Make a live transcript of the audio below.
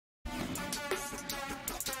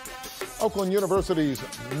Oakland University's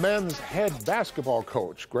men's head basketball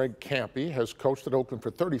coach, Greg Kampe, has coached at Oakland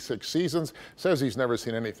for 36 seasons, says he's never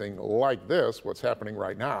seen anything like this, what's happening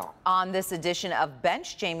right now. On this edition of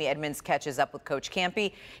Bench, Jamie Edmonds catches up with Coach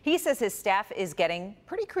Kampe. He says his staff is getting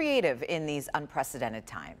pretty creative in these unprecedented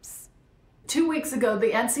times. 2 weeks ago,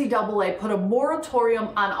 the NCAA put a moratorium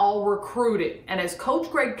on all recruiting. And as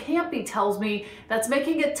Coach Greg Kampe tells me, that's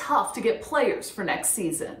making it tough to get players for next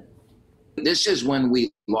season. This is when we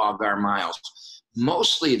log our miles.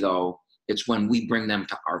 Mostly, though, it's when we bring them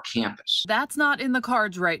to our campus. That's not in the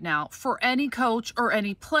cards right now for any coach or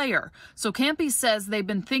any player. So Kampe says they've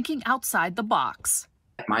been thinking outside the box.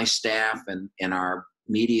 My staff and our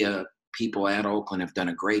media people at Oakland have done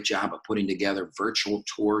a great job of putting together virtual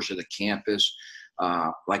tours of the campus,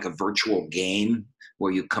 like a virtual game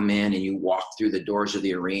where you come in and you walk through the doors of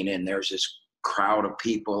the arena and there's this crowd of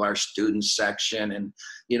people, our student section, and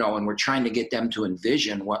we're trying to get them to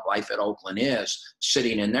envision what life at Oakland is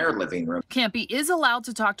sitting in their living room. Kampe is allowed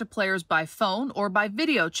to talk to players by phone or by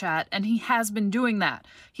video chat, and he has been doing that.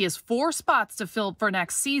 He has 4 spots to fill for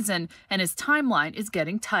next season, and his timeline is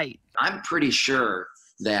getting tight. I'm pretty sure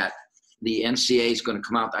that the NCAA is going to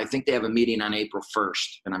come out. I think they have a meeting on April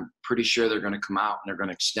 1st, and I'm pretty sure they're going to come out and they're going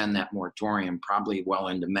to extend that moratorium probably well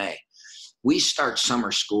into May. We start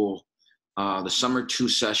summer school. The summer 2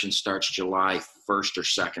 session starts July 1st or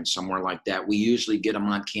 2nd, somewhere like that. We usually get them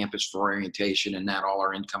on campus for orientation, and that all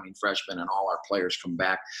our incoming freshmen and all our players come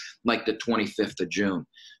back like the 25th of June.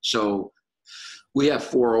 So we have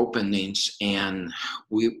 4 openings, and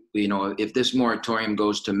if this moratorium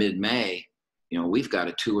goes to mid-May, we've got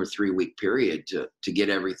a 2 or 3 week period to get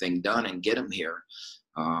everything done and get them here.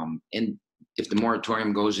 And if the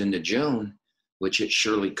moratorium goes into June, which it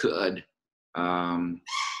surely could,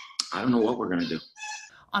 I don't know what we're going to do.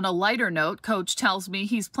 On a lighter note, Coach tells me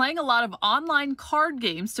he's playing a lot of online card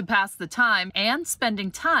games to pass the time and spending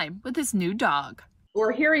time with his new dog.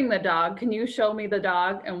 We're hearing the dog. Can you show me the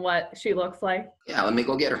dog and what she looks like? Yeah, let me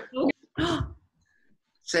go get her.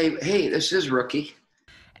 Say, hey, this is Rookie.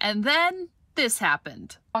 And then this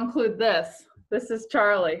happened. I'll include this. This is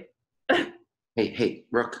Charlie. Hey,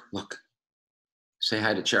 Rook, look. Say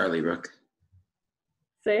hi to Charlie, Rook.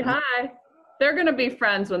 Say hi. They're going to be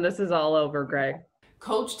friends when this is all over, Greg.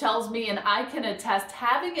 Coach tells me, and I can attest,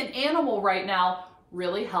 having an animal right now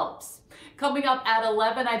really helps. Coming up at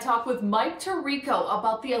 11, I talk with Mike Tirico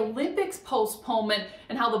about the Olympics postponement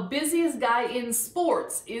and how the busiest guy in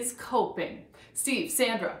sports is coping. Steve,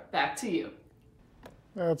 Sandra, back to you.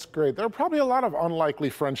 That's great. There are probably a lot of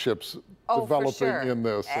unlikely friendships developing for sure. in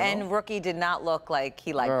this. And Rookie did not look like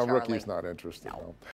he liked Charlie. Rookie's not interested. No. No.